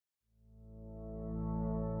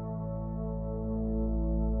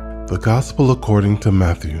The Gospel according to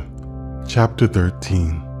Matthew, chapter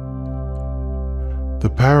 13. The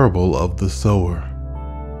parable of the sower.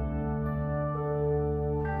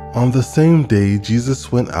 On the same day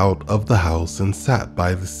Jesus went out of the house and sat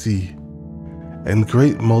by the sea, and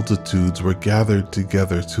great multitudes were gathered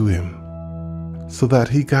together to him, so that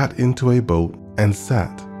he got into a boat and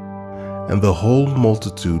sat, and the whole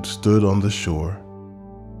multitude stood on the shore.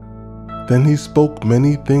 Then he spoke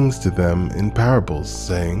many things to them in parables,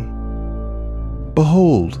 saying,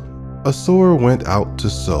 Behold, a sower went out to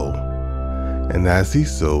sow, and as he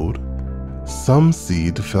sowed, some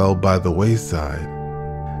seed fell by the wayside,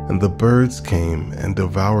 and the birds came and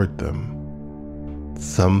devoured them.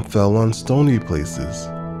 Some fell on stony places,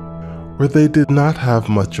 where they did not have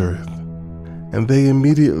much earth, and they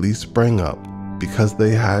immediately sprang up, because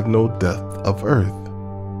they had no depth of earth.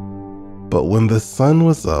 But when the sun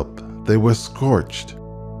was up, they were scorched,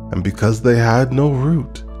 and because they had no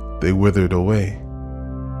root, they withered away.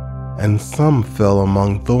 And some fell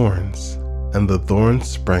among thorns, and the thorns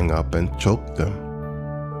sprang up and choked them.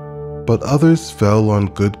 But others fell on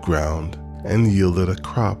good ground and yielded a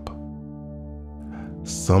crop,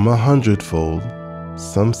 some 100-fold,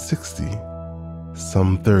 some 60,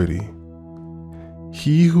 some 30.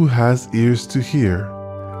 He who has ears to hear,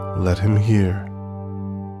 let him hear.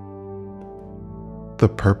 The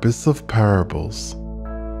purpose of parables.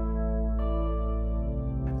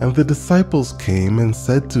 And the disciples came and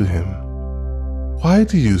said to him, Why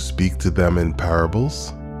do you speak to them in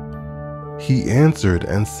parables? He answered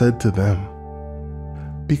and said to them,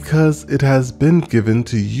 Because it has been given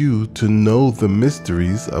to you to know the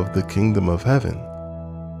mysteries of the kingdom of heaven,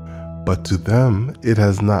 but to them it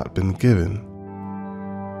has not been given.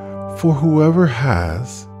 For whoever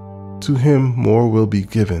has, to him more will be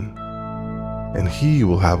given, and he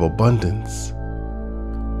will have abundance.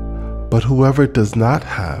 But whoever does not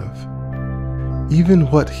have,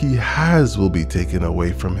 even what he has will be taken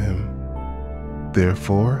away from him.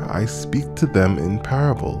 Therefore I speak to them in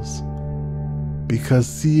parables, because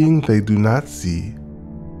seeing they do not see,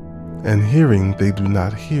 and hearing they do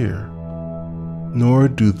not hear, nor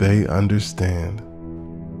do they understand.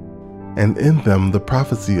 And in them the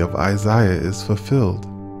prophecy of Isaiah is fulfilled,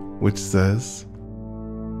 which says,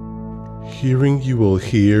 Hearing you will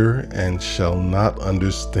hear and shall not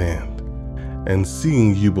understand, and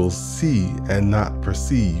seeing you will see and not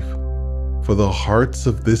perceive. For the hearts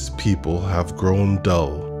of this people have grown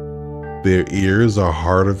dull. Their ears are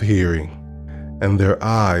hard of hearing, and their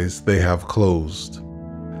eyes they have closed,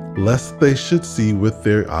 lest they should see with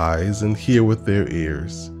their eyes and hear with their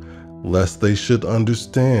ears, lest they should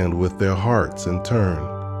understand with their hearts and turn,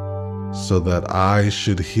 so that I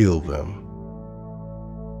should heal them.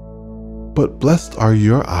 But blessed are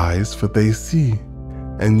your eyes, for they see,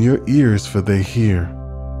 and your ears, for they hear.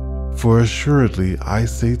 For assuredly I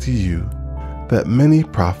say to you, that many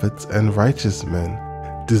prophets and righteous men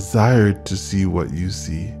desired to see what you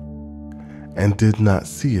see, and did not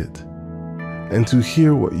see it, and to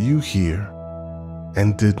hear what you hear,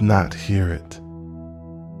 and did not hear it.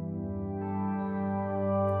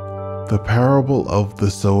 The parable of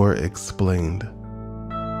the sower explained.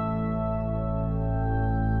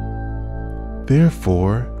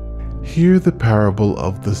 Therefore, hear the parable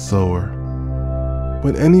of the sower.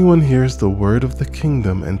 When anyone hears the word of the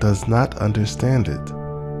kingdom and does not understand it,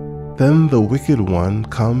 then the wicked one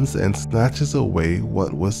comes and snatches away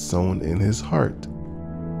what was sown in his heart.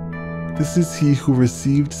 This is he who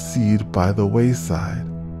received seed by the wayside.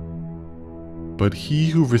 But he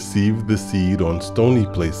who received the seed on stony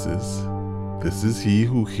places, this is he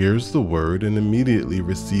who hears the word and immediately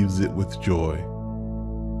receives it with joy.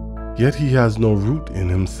 Yet he has no root in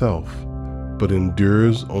himself, but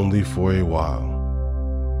endures only for a while.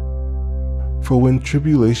 For when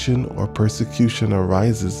tribulation or persecution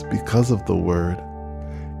arises because of the word,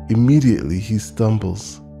 immediately he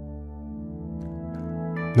stumbles.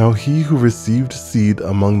 Now he who received seed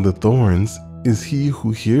among the thorns is he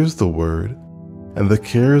who hears the word, and the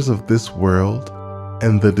cares of this world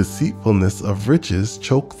and the deceitfulness of riches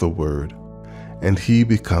choke the word, and he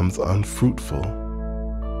becomes unfruitful.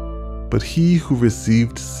 But he who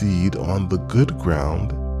received seed on the good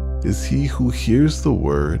ground is he who hears the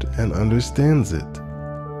word and understands it,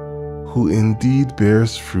 who indeed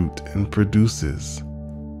bears fruit and produces,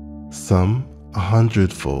 some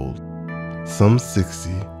 100-fold, some 60,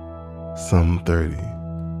 some 30.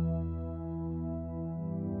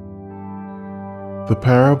 The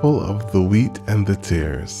parable of the wheat and the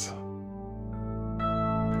tares.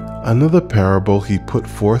 Another parable he put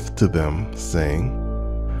forth to them, saying,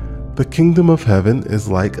 The kingdom of heaven is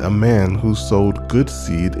like a man who sowed good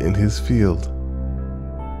seed in his field.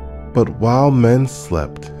 But while men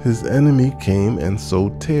slept, his enemy came and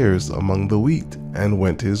sowed tares among the wheat and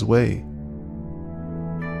went his way.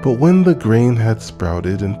 But when the grain had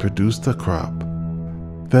sprouted and produced a crop,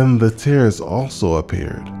 then the tares also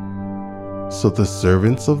appeared. So the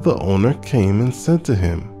servants of the owner came and said to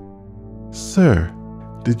him, "Sir,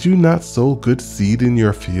 did you not sow good seed in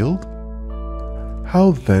your field?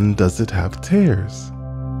 How then does it have tares?"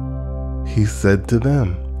 He said to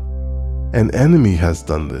them, "An enemy has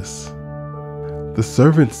done this." The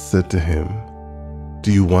servants said to him,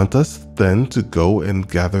 "Do you want us then to go and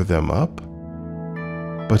gather them up?"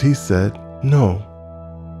 But he said, "No,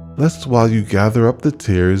 lest while you gather up the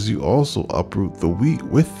tares you also uproot the wheat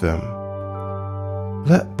with them.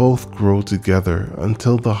 Let both grow together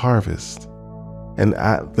until the harvest. And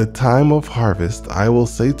at the time of harvest I will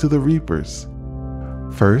say to the reapers,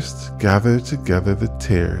 First gather together the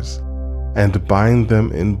tares and bind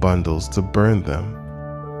them in bundles to burn them,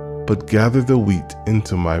 but gather the wheat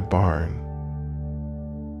into my barn."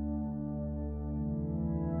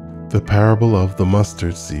 The parable of the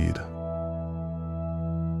mustard seed.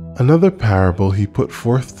 Another parable he put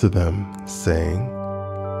forth to them, saying,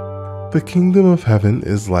 "The kingdom of heaven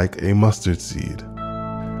is like a mustard seed,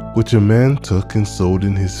 which a man took and sowed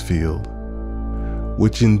in his field,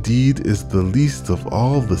 which indeed is the least of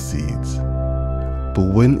all the seeds.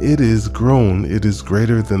 But when it is grown, it is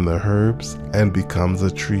greater than the herbs and becomes a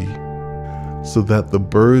tree, so that the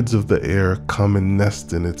birds of the air come and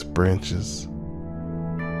nest in its branches."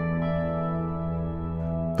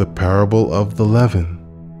 The parable of the leaven.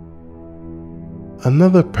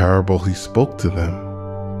 Another parable he spoke to them.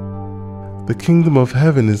 "The kingdom of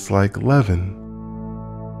heaven is like leaven,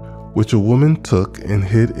 which a woman took and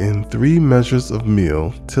hid in 3 measures of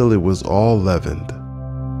meal till it was all leavened."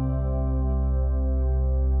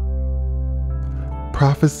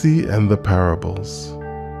 Prophecy and the parables.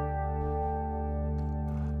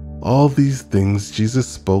 All these things Jesus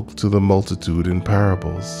spoke to the multitude in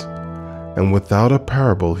parables, and without a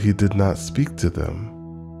parable he did not speak to them,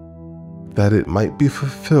 that it might be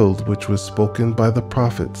fulfilled which was spoken by the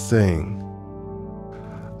prophet, saying,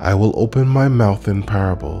 "I will open my mouth in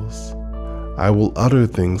parables. I will utter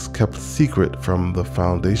things kept secret from the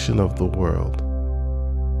foundation of the world."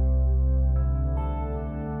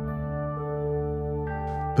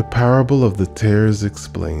 The parable of the tares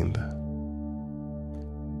explained.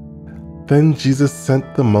 Then Jesus sent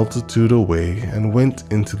the multitude away and went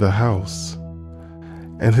into the house.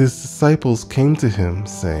 And his disciples came to him,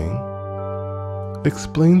 saying,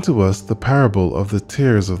 "Explain to us the parable of the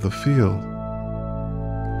tares of the field."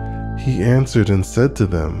 He answered and said to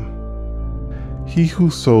them, "He who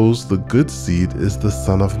sows the good seed is the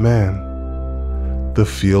Son of Man. The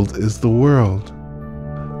field is the world.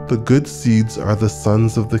 The good seeds are the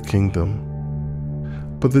sons of the kingdom,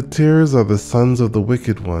 but the tares are the sons of the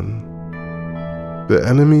wicked one. The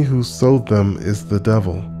enemy who sowed them is the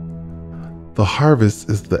devil. The harvest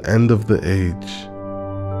is the end of the age,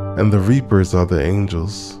 and the reapers are the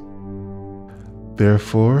angels.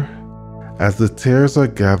 Therefore, as the tares are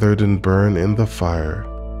gathered and burned in the fire,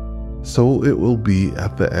 so it will be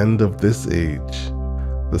at the end of this age.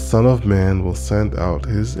 The Son of Man will send out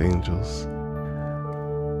his angels,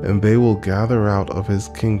 and they will gather out of his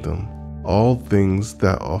kingdom all things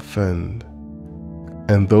that offend,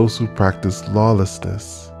 and those who practice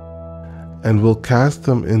lawlessness, and will cast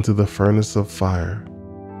them into the furnace of fire.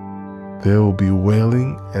 There will be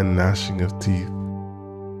wailing and gnashing of teeth.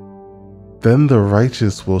 Then the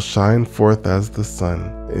righteous will shine forth as the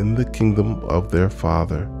sun in the kingdom of their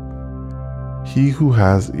Father. He who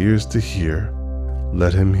has ears to hear,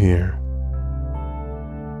 let him hear."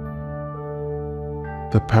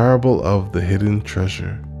 The parable of the hidden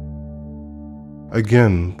treasure.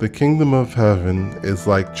 Again, the kingdom of heaven is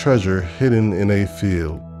like treasure hidden in a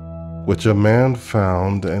field, which a man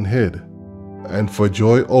found and hid. And for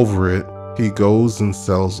joy over it, he goes and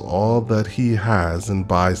sells all that he has and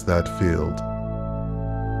buys that field.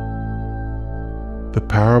 The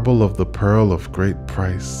parable of the pearl of great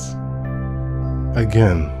price.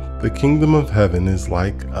 Again, the kingdom of heaven is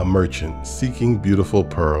like a merchant seeking beautiful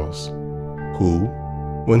pearls, who,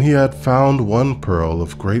 when he had found one pearl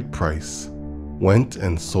of great price, went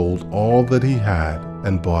and sold all that he had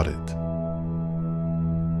and bought it.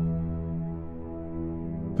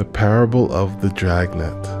 The parable of the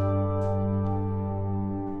Dragnet.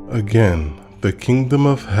 Again, the kingdom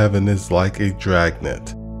of heaven is like a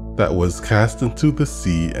dragnet that was cast into the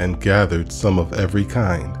sea and gathered some of every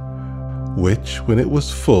kind, which, when it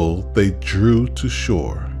was full, they drew to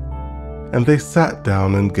shore. And they sat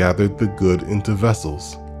down and gathered the good into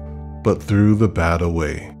vessels, but threw the bad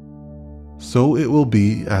away. So it will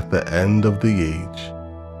be at the end of the age.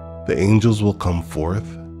 The angels will come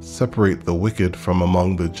forth, separate the wicked from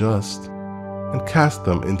among the just, and cast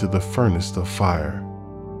them into the furnace of fire.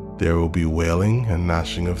 There will be wailing and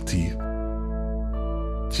gnashing of teeth.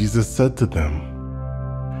 Jesus said to them,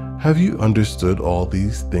 "Have you understood all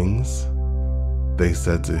these things?" They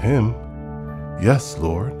said to him, "Yes,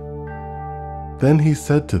 Lord." Then he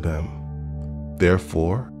said to them,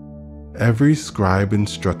 "Therefore, every scribe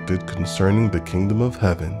instructed concerning the kingdom of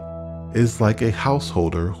heaven is like a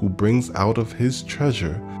householder who brings out of his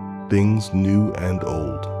treasure things new and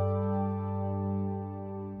old."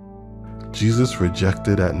 Jesus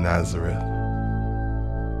rejected at Nazareth.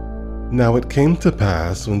 Now it came to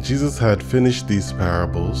pass, when Jesus had finished these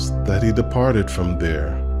parables, that he departed from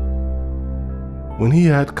there. When he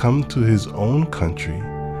had come to his own country,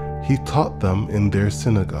 he taught them in their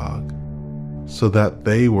synagogue, so that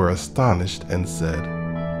they were astonished and said,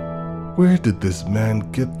 "Where did this man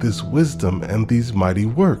get this wisdom and these mighty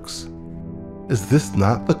works? Is this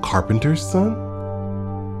not the carpenter's son?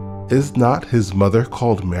 Is not his mother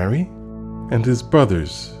called Mary? And his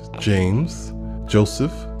brothers, James,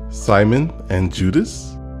 Joseph, Simon, and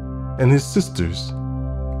Judas? And his sisters,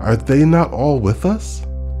 are they not all with us?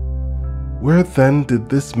 Where then did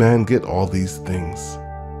this man get all these things?"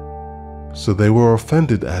 So they were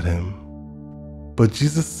offended at him. But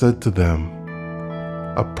Jesus said to them,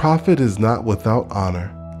 "A prophet is not without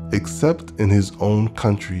honor, except in his own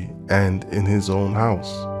country and in his own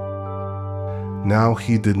house." Now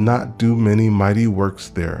he did not do many mighty works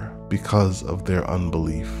there because of their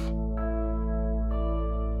unbelief.